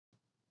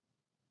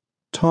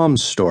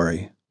Tom's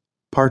Story,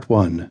 Part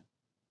 1.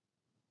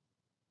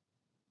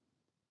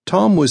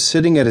 Tom was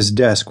sitting at his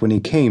desk when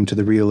he came to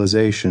the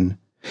realization.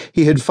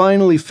 He had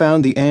finally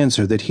found the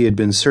answer that he had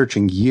been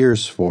searching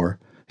years for.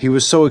 He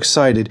was so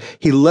excited,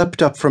 he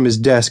leapt up from his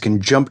desk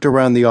and jumped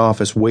around the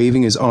office,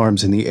 waving his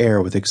arms in the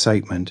air with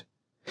excitement.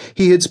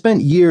 He had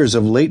spent years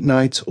of late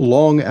nights,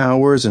 long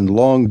hours, and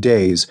long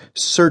days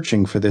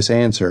searching for this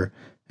answer,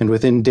 and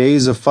within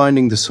days of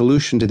finding the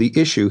solution to the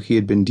issue he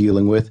had been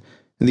dealing with,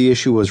 the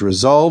issue was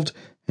resolved,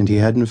 and he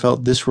hadn't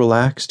felt this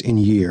relaxed in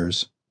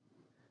years.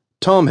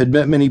 Tom had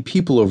met many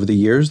people over the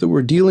years that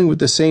were dealing with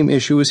the same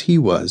issue as he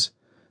was.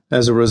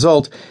 As a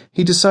result,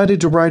 he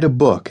decided to write a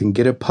book and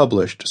get it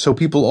published so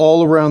people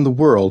all around the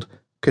world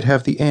could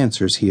have the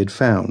answers he had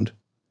found.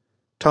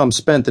 Tom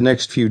spent the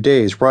next few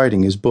days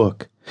writing his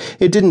book.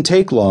 It didn't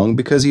take long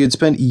because he had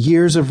spent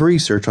years of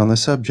research on the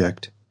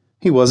subject.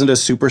 He wasn't a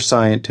super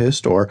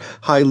scientist or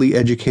highly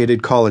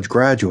educated college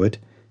graduate.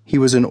 He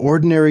was an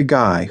ordinary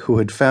guy who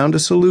had found a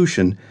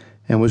solution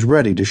and was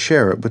ready to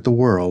share it with the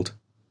world.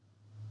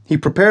 He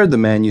prepared the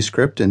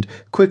manuscript and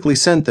quickly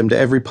sent them to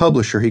every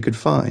publisher he could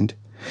find.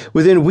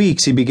 Within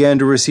weeks, he began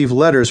to receive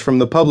letters from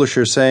the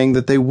publisher saying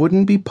that they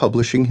wouldn't be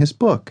publishing his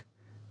book.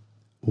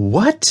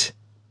 What?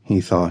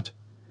 He thought.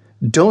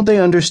 Don't they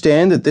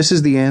understand that this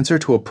is the answer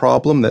to a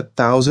problem that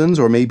thousands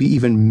or maybe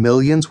even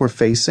millions were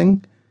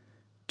facing?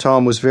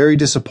 Tom was very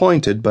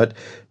disappointed, but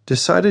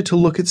decided to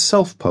look at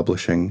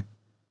self-publishing.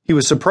 He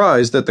was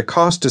surprised that the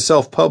cost to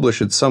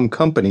self-publish at some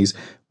companies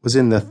was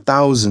in the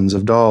thousands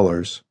of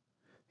dollars.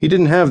 He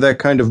didn't have that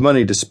kind of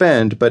money to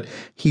spend, but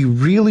he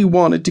really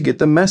wanted to get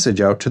the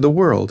message out to the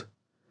world.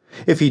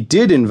 If he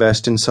did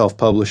invest in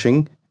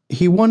self-publishing,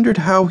 he wondered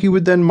how he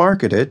would then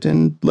market it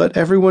and let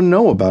everyone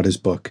know about his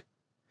book.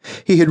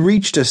 He had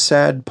reached a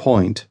sad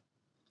point.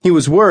 He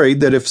was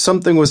worried that if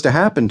something was to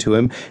happen to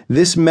him,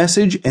 this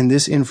message and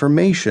this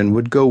information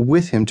would go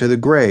with him to the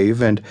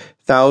grave, and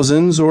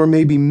thousands or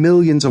maybe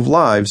millions of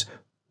lives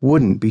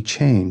wouldn't be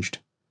changed.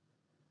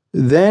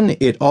 Then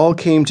it all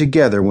came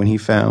together when he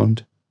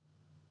found.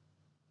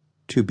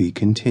 To be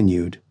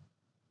continued.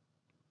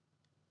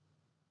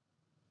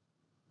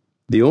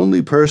 The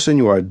only person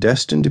you are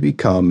destined to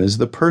become is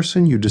the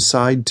person you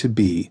decide to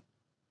be.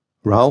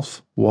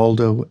 Ralph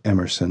Waldo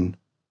Emerson.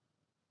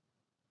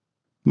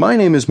 My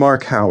name is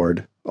Mark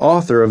Howard,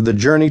 author of The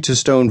Journey to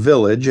Stone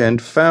Village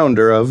and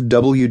founder of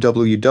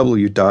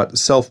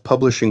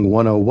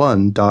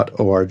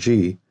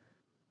www.selfpublishing101.org.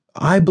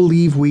 I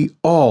believe we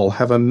all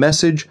have a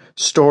message,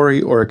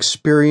 story, or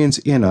experience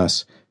in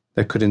us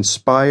that could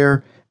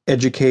inspire,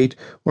 educate,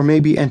 or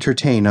maybe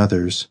entertain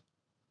others.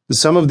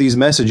 Some of these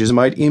messages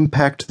might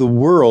impact the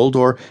world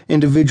or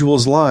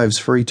individuals' lives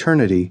for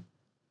eternity.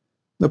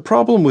 The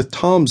problem with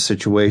Tom's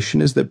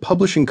situation is that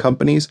publishing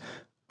companies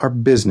are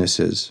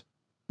businesses.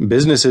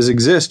 Businesses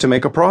exist to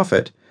make a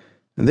profit.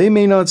 They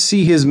may not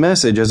see his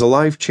message as a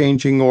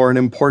life-changing or an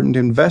important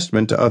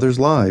investment to others'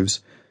 lives.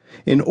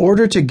 In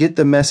order to get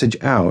the message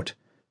out,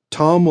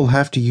 Tom will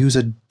have to use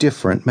a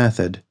different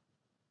method.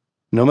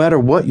 No matter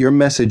what your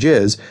message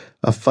is,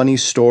 a funny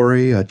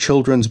story, a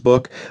children's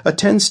book, a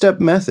 10-step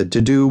method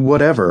to do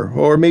whatever,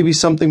 or maybe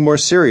something more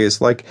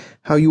serious like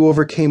how you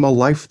overcame a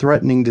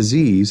life-threatening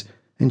disease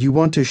and you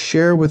want to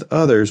share with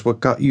others what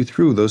got you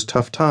through those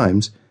tough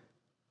times,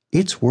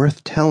 it's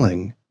worth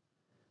telling.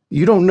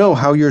 You don't know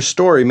how your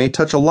story may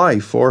touch a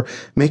life or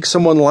make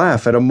someone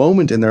laugh at a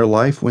moment in their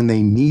life when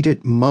they need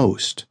it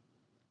most.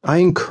 I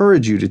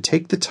encourage you to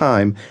take the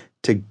time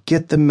to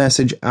get the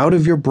message out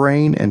of your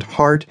brain and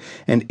heart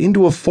and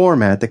into a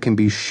format that can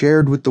be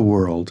shared with the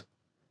world.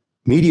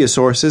 Media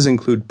sources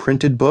include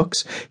printed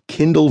books,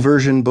 Kindle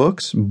version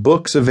books,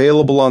 books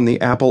available on the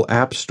Apple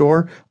App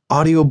Store,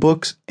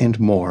 audiobooks, and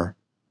more.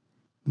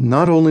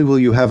 Not only will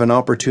you have an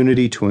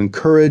opportunity to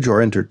encourage or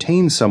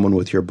entertain someone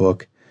with your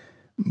book,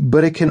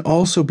 but it can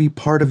also be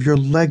part of your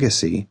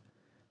legacy.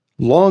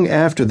 Long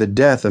after the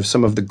death of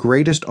some of the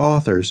greatest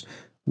authors,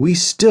 we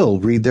still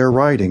read their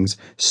writings,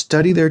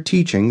 study their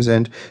teachings,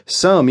 and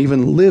some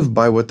even live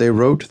by what they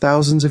wrote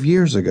thousands of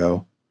years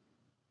ago.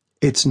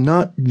 It's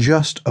not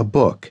just a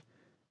book.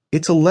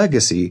 It's a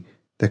legacy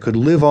that could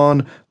live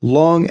on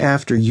long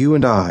after you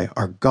and I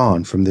are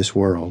gone from this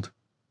world.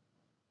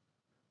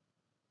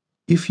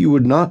 If you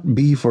would not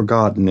be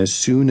forgotten as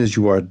soon as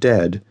you are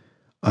dead,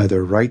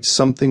 either write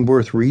something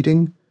worth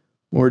reading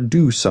or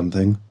do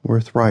something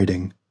worth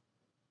writing.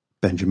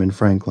 Benjamin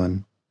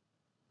Franklin.